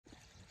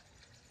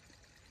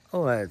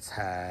What's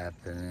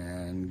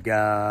happening,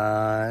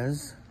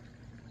 guys?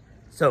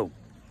 So,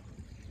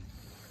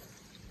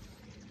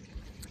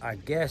 I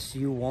guess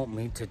you want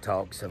me to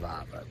talk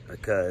Survivor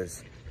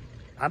because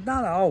I'm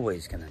not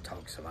always going to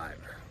talk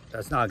Survivor.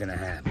 That's not going to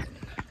happen.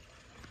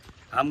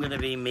 I'm going to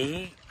be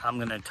me. I'm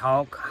going to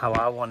talk how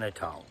I want to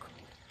talk.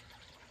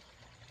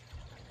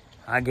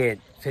 I get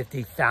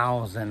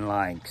 50,000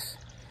 likes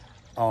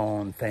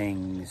on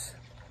things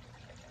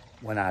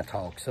when I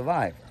talk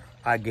Survivor.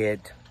 I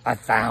get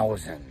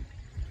 1,000.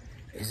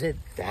 Is it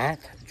that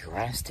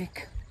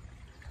drastic?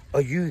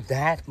 Are you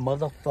that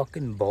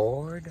motherfucking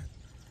bored?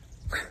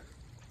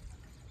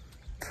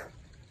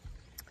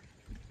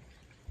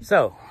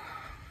 So,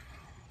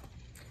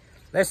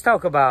 let's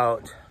talk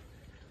about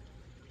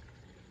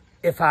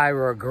if I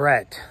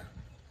regret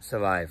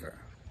Survivor.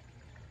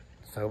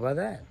 Let's talk about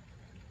that.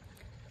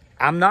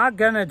 I'm not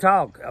going to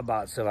talk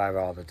about Survivor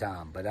all the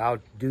time, but I'll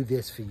do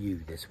this for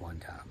you this one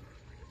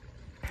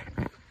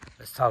time.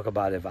 Let's talk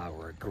about if I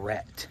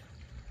regret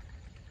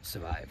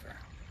Survivor.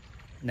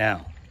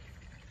 Now,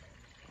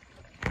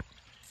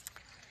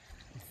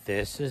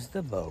 this is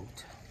the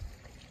boat.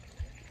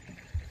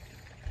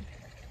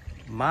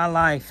 My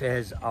life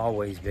has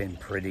always been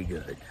pretty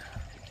good.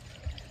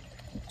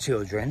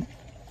 Children,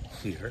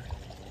 here,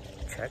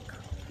 check.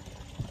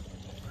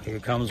 Here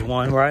comes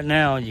one right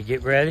now. You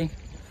get ready?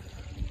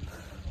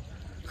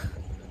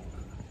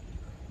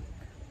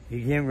 You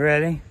getting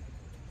ready?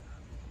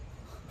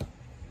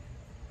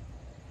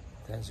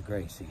 That's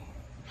Gracie.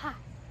 Hi.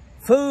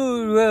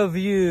 Food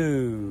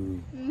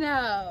review.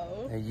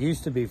 No. It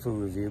used to be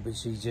food review, but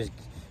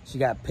she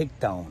got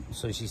picked on,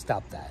 so she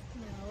stopped that.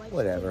 No,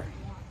 whatever.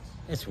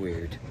 It's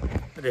weird,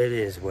 but it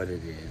is what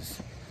it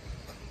is.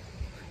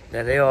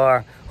 There they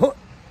are.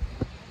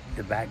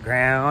 The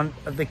background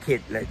of the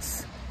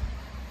kidlets.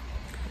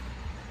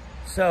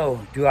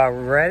 So, do I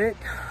regret it?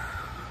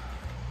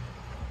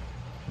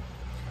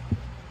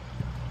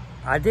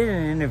 I did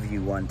an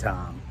interview one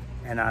time,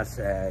 and I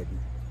said,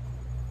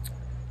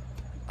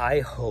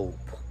 I hope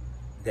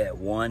that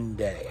one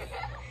day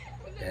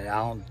that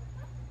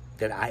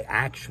I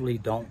actually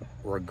don't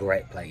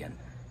regret playing.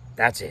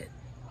 That's it.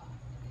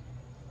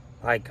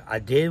 Like, I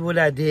did what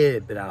I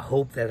did, but I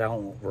hope that I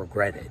don't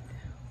regret it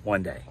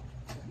one day.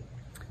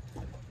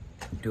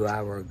 Do I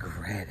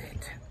regret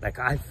it? Like,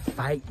 I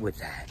fight with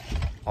that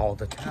all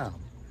the time.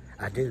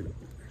 I do.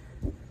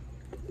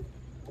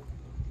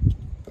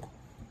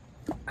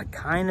 I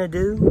kind of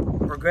do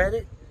regret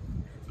it,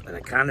 but I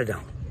kind of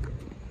don't.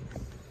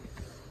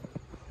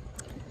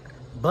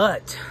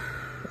 But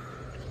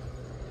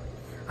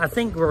I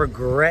think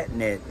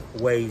regretting it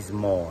weighs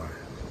more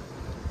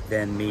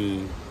than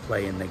me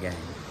playing the game.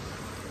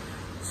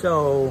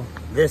 So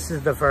this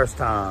is the first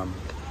time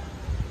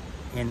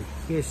in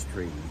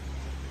history,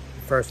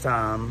 first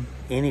time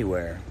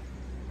anywhere,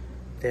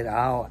 that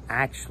I'll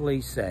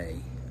actually say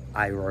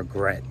I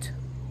regret.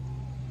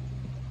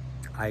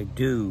 I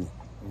do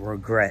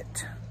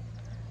regret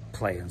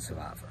playing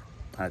Survivor.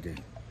 I do.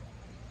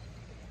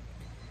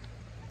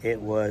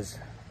 It was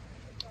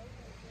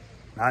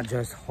not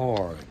just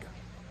hard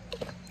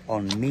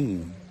on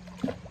me,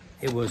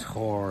 it was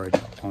hard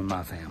on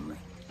my family.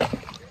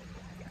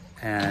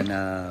 And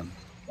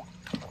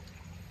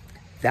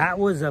that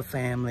was a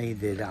family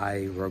that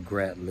I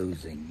regret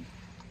losing.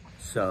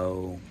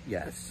 So,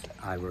 yes,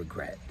 I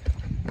regret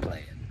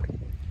playing.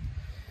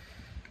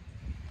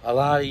 A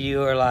lot of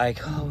you are like,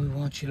 oh, we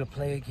want you to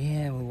play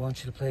again. We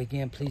want you to play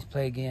again. Please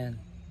play again.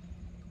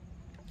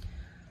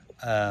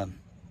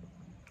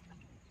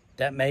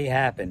 That may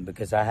happen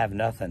because I have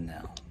nothing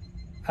now.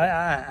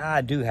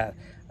 I do have.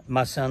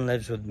 My son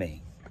lives with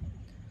me.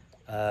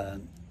 I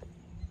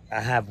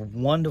have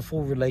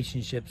wonderful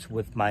relationships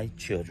with my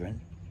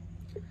children.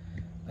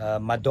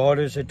 My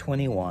daughters are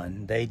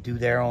 21. They do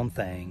their own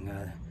thing.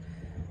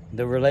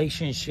 The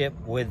relationship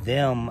with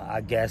them, I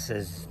guess,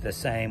 is the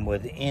same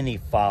with any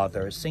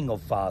father, a single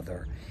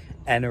father,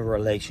 and a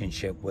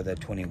relationship with a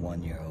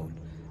 21-year-old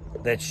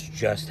that's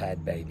just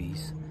had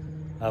babies.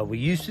 We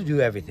used to do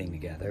everything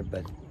together,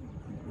 but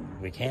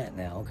we can't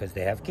now because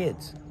they have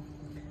kids.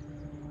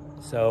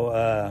 So,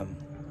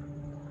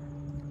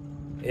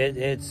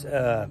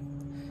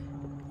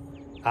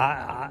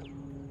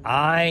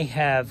 I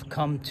have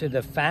come to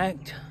the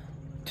fact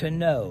to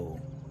know,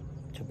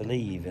 to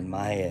believe in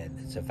my head,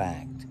 it's a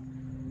fact,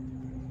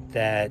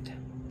 that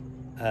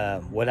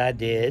what I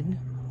did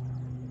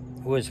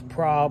was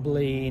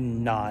probably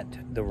not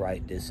the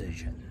right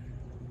decision.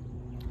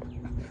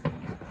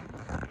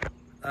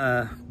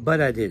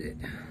 But I did it.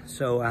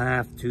 So I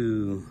have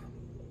to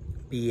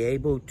be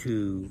able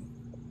to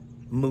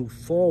move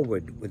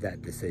forward with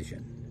that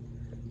decision.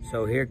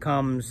 So here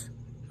comes,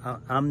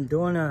 I'm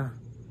doing a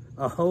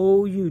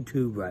whole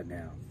YouTube right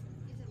now.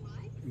 Is it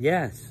live?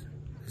 Yes.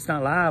 It's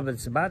not live, but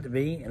it's about to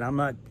be, and I'm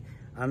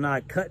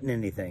not cutting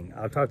anything.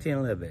 I'll talk to you in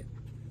a little bit.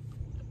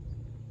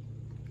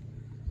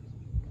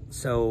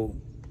 So,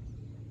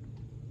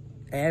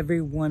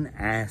 everyone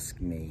asked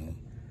me,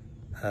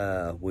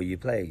 will you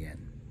play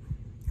again?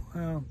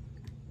 Well,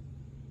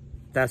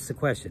 That's the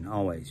question,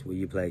 always. Will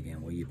you play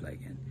again? Will you play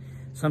again?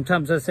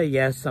 Sometimes I say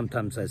yes,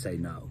 sometimes I say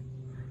no.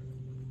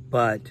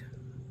 But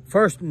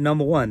first,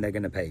 number one, they're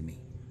going to pay me.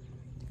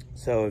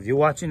 So if you're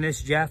watching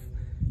this, Jeff,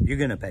 you're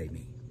going to pay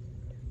me.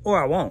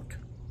 Or I won't.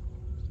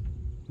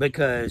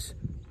 Because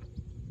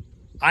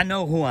I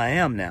know who I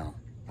am now.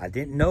 I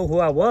didn't know who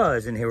I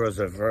was in Heroes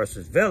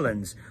versus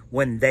Villains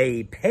when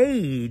they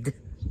paid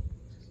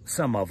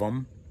some of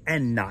them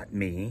and not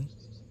me.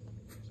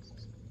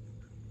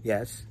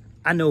 Yes,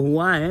 I know who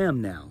I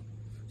am now.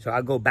 So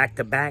I go back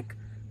to back.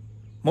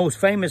 Most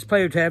famous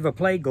player to ever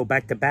play, go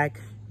back to back.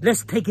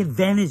 Let's take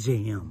advantage of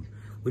him.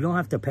 We don't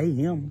have to pay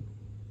him.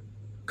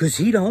 Because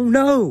he don't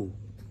know.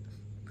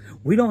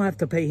 We don't have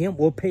to pay him.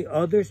 We'll pay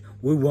others.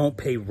 We won't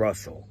pay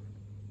Russell.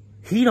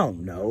 He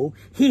don't know.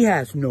 He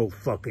has no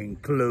fucking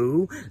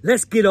clue.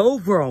 Let's get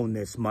over on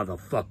this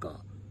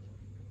motherfucker.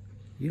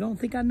 You don't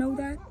think I know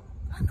that?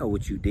 I know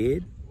what you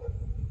did.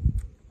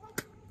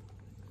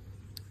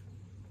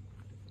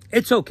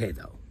 It's okay,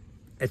 though.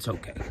 It's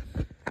okay.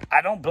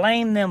 I don't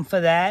blame them for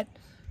that.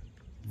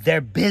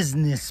 They're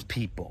business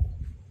people.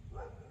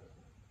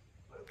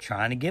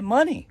 Trying to get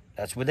money.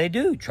 That's what they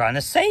do. Trying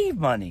to save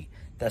money.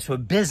 That's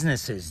what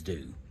businesses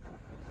do.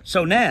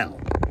 So now,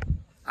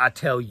 I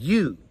tell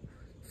you,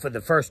 for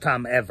the first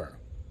time ever,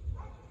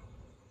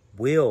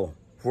 will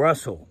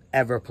Russell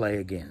ever play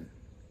again?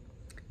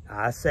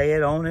 I say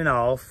it on and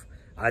off.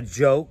 I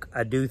joke.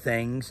 I do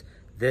things.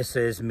 This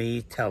is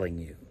me telling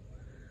you.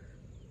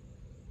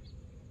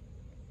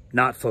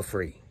 Not for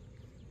free,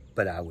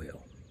 but I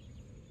will.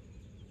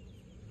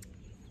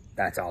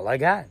 That's all I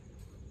got.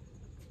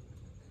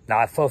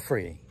 Not for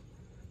free,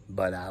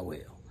 but I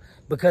will.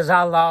 Because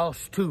I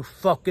lost too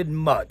fucking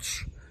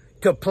much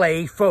to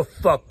play for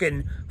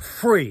fucking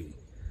free.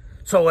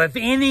 So if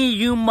any of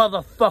you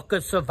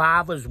motherfucker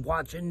survivors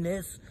watching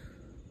this,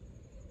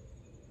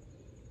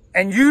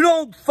 and you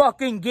don't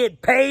fucking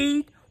get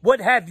paid,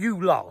 what have you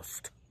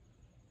lost?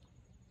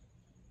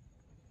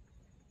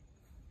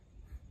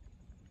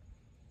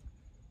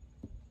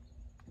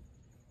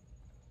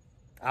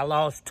 I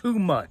lost too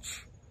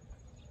much.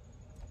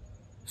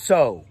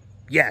 So,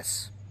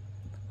 yes,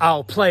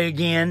 I'll play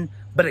again,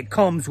 but it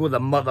comes with a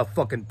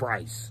motherfucking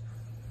price.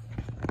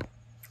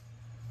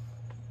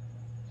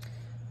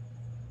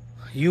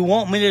 You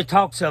want me to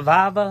talk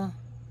Survivor?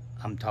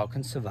 I'm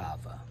talking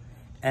Survivor.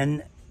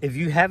 And if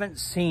you haven't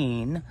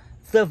seen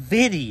the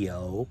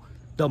video,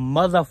 the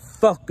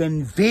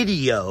motherfucking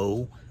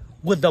video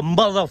with the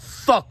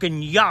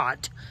motherfucking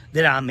yacht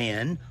that I'm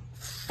in,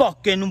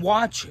 fucking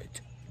watch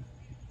it.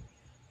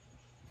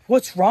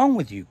 What's wrong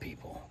with you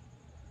people?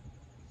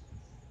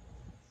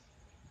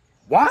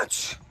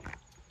 Watch.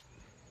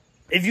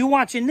 If you're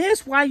watching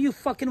this, why are you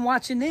fucking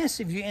watching this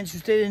if you're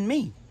interested in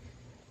me?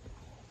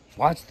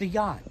 Watch the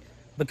yacht.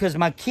 Because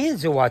my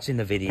kids are watching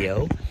the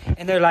video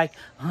and they're like,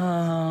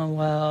 oh,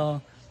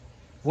 well,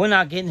 we're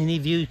not getting any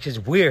views because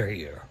we're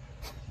here.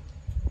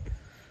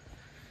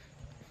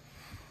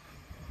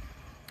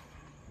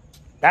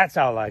 That's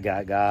all I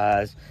got,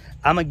 guys.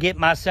 I'm going to get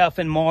myself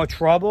in more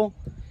trouble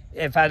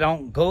if I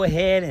don't go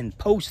ahead and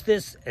post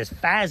this as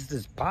fast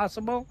as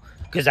possible.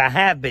 Because I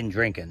have been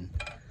drinking.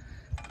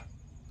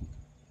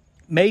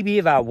 Maybe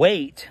if I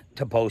wait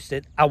to post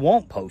it, I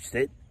won't post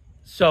it.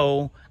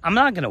 So I'm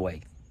not going to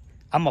wait.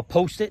 I'm going to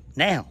post it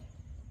now.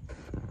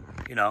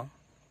 You know,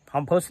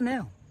 I'm posting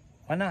now.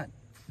 Why not?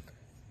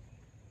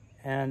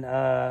 And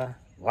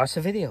watch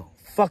the video.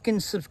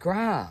 Fucking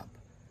subscribe.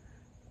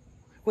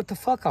 What the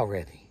fuck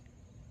already?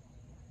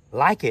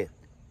 Like it.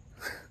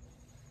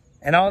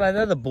 And all that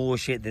other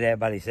bullshit that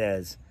everybody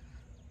says.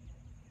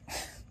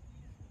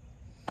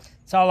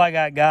 That's all I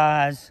got,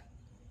 guys.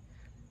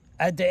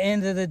 At the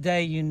end of the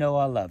day, you know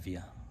I love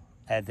you.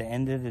 At the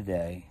end of the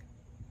day,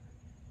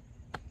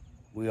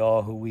 we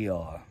are who we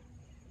are.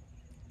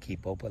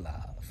 Keep hope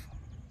alive.